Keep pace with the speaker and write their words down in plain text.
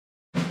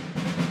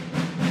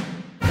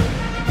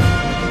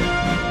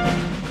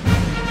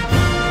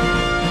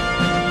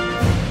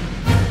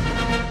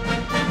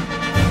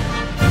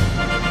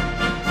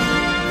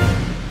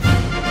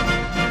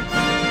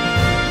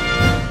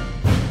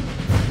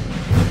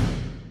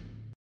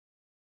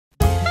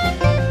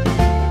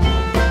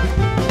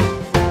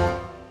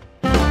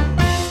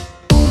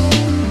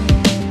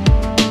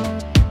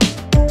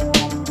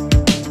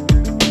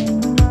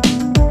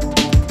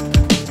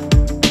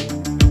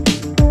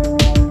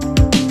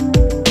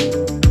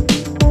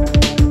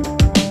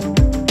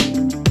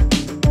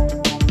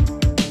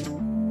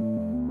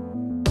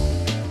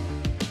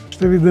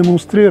ви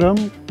демонстрирам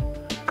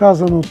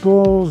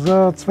казаното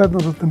за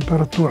цветната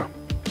температура.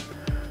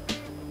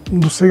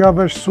 До сега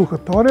беше суха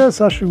теория,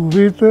 сега ще го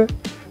видите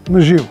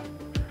на живо.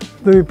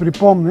 Да ви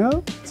припомня,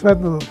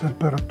 цветната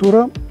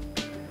температура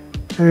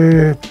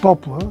е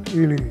топла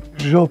или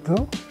жълта.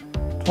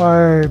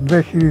 Това е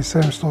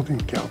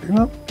 2700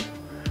 келвина.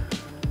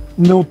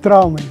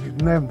 Неутрална или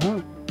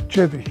дневна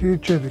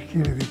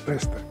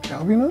 4000-4500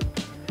 келвина.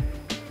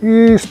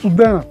 И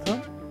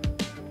студената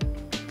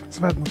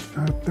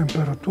цветната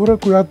температура,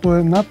 която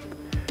е над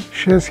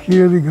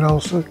 6000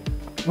 градуса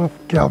в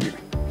келвини.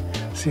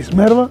 Се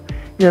измерва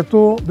и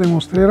ето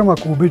демонстрирам,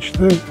 ако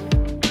обичате.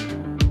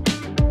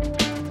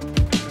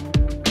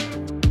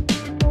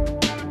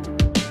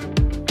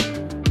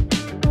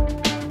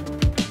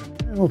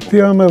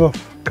 Отиваме в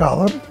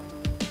Color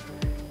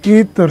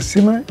и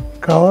търсиме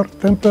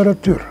Color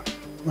температура.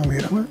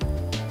 Намираме.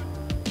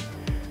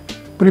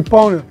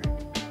 Припомням ви,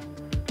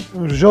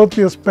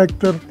 жълтия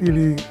спектър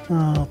или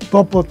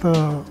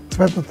топлата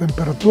цветна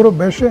температура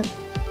беше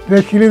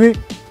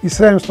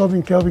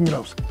 2700 Келвин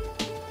градуса.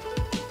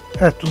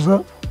 Ето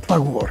за това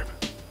говорим.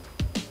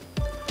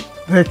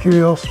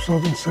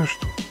 2800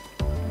 също.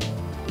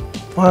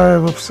 Това е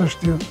в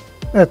същия.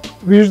 Ето,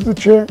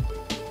 виждате, че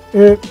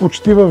е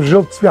почти в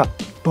жълт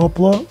цвят.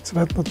 Топла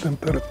цветна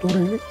температура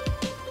или,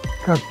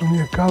 както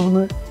ние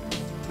казваме,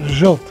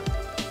 жълта.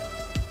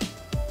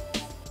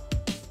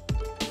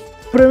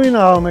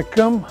 Преминаваме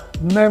към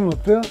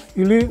дневната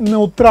или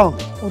неутрална.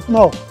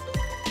 Отново.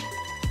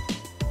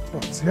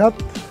 В цвят,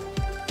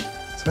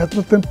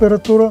 цветна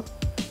температура,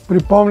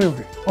 припомням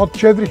ви, от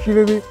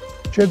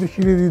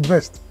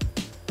 4000-4200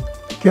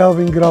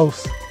 Келвин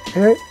градус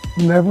е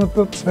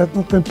дневната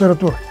цветна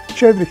температура.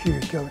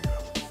 4000 Келвин градус.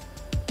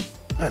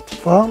 Ето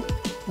това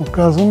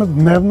оказваме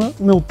дневна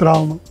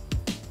неутрална.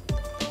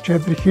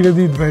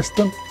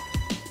 4200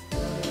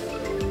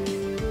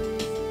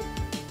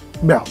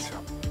 бял свят.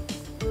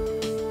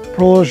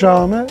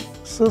 Продължаваме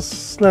с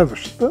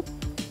следващата.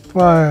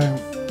 Това е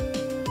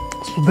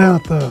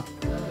студената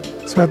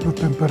цветна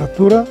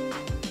температура.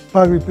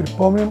 Пак ви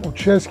припомням, от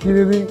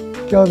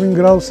 6000 Келвин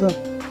градуса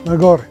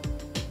нагоре.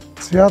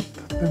 Цвят,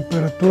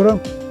 температура.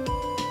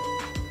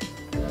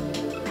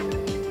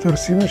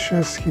 Търсиме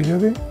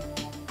 6000.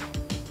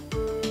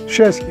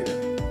 6000.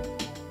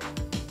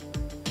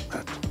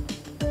 Ето.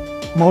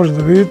 Може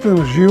да видите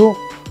на живо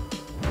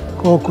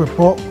колко е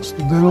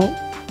по-студено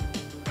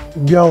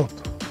бялото.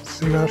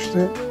 Сега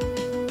ще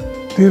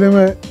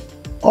отидеме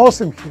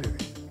 8000.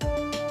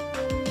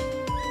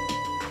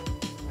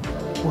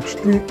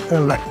 Почти е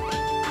леко.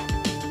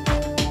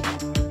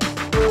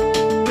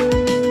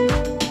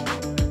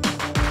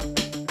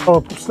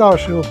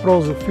 Поставаше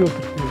въпрос за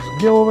филтрите и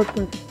за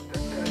геловете.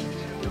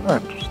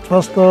 Ето, за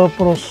това става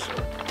въпрос.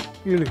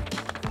 Или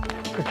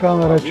така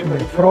наречения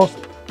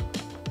фрост.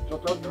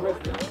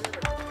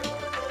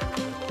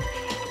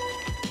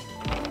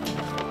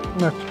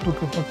 Ето, тук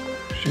пък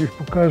ще ви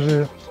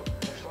покажа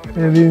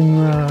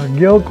един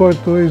гел,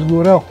 който е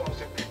изгорял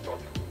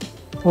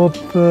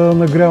от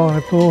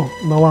нагряването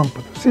на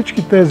лампата.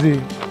 Всички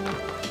тези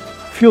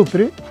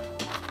филтри,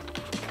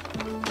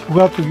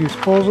 когато ги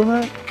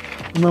използваме,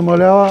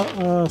 намалява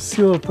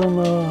силата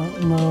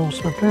на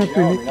осветлението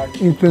или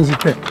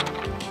интензитет.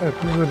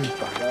 Ето заради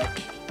това.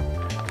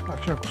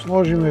 Значи, ако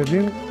сложим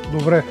един,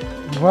 добре,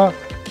 два,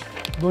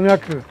 до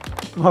някъде.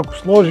 Ако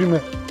сложим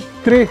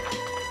три,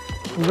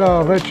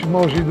 тогава вече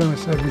може и да не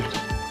се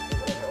вижда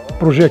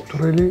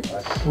прожектора или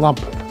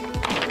лампата.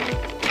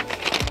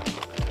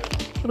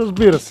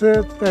 Разбира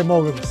се, те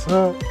могат да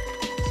са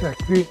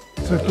всякакви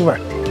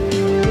цветове.